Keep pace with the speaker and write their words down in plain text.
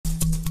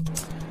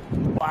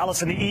Well,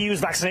 Allison, the EU's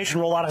vaccination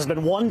rollout has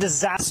been one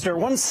disaster,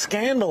 one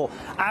scandal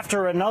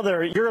after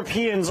another.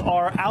 Europeans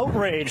are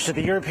outraged at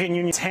the European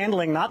Union's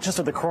handling not just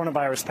of the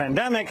coronavirus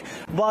pandemic,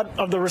 but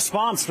of the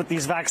response with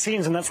these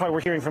vaccines. And that's why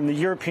we're hearing from the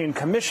European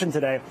Commission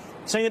today,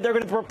 saying that they're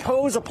going to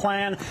propose a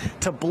plan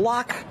to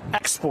block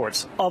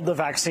exports of the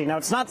vaccine. Now,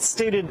 it's not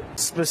stated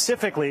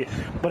specifically,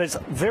 but it's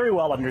very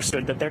well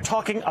understood that they're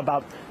talking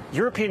about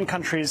European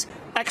countries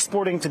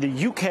exporting to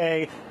the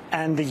UK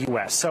and the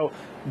US. So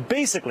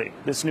basically,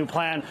 this new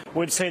plan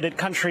would say that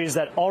countries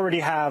that already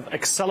have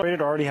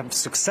accelerated or already have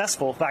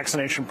successful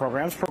vaccination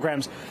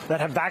programs that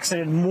have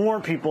vaccinated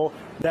more people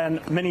than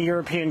many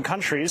European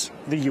countries,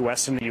 the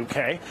US and the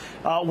UK,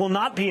 will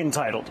not be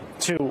entitled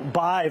to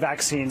buy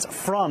vaccines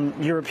from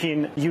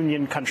European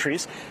Union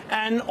countries,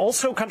 and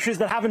also countries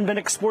that haven't been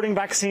exporting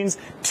vaccines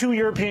to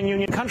European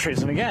Union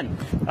countries. And again,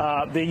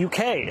 the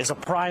UK is a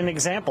prime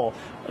example.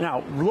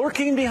 Now,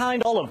 lurking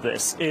behind all of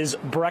this is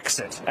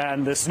Brexit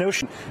and this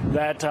notion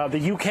that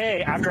the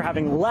UK, after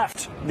having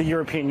left the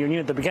European Union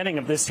at the beginning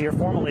of this year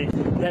formally,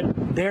 that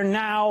they're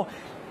now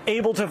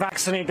able to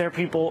vaccinate their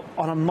people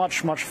on a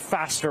much, much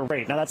faster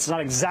rate. Now, that's not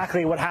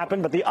exactly what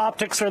happened, but the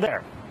optics are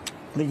there.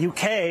 The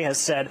UK has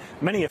said,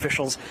 many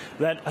officials,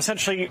 that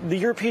essentially the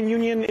European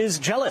Union is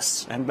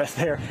jealous and that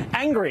they're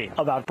angry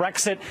about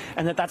Brexit,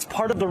 and that that's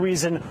part of the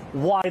reason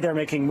why they're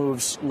making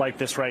moves like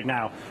this right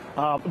now.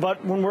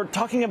 But when we're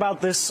talking about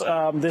this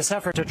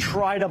effort to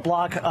try to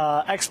block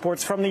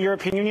exports from the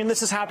European Union, this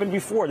has happened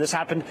before. This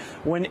happened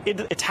when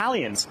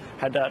Italians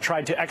had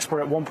tried to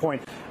export at one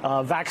point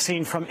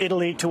vaccine from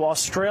Italy to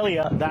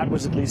Australia. That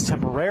was at least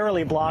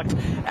temporarily blocked.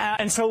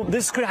 And so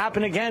this could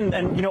happen again.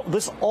 And, you know,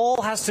 this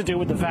all has to do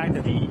with the fact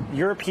that the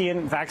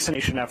European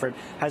vaccination effort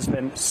has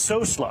been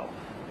so slow.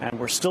 And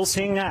we're still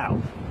seeing now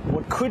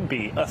what could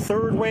be a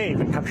third wave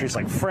in countries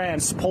like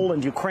France,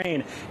 Poland,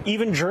 Ukraine,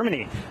 even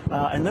Germany.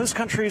 And those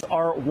countries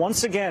are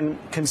once again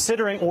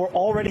considering or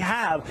already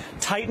have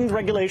tightened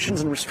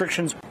regulations and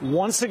restrictions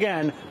once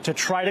again to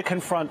try to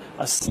confront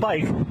a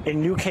spike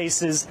in new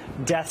cases,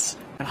 deaths,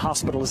 and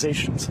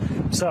hospitalizations.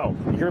 So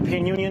the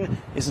European Union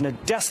is in a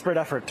desperate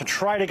effort to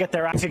try to get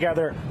their act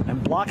together,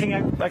 and blocking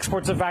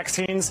exports of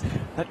vaccines,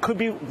 that could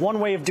be one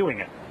way of doing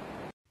it.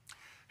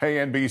 Hey,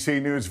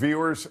 NBC News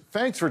viewers,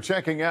 thanks for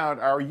checking out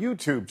our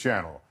YouTube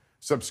channel.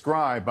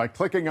 Subscribe by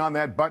clicking on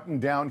that button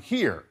down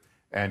here,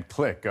 and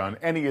click on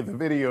any of the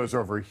videos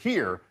over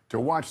here to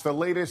watch the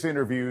latest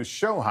interviews,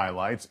 show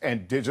highlights,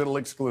 and digital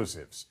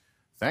exclusives.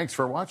 Thanks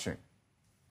for watching.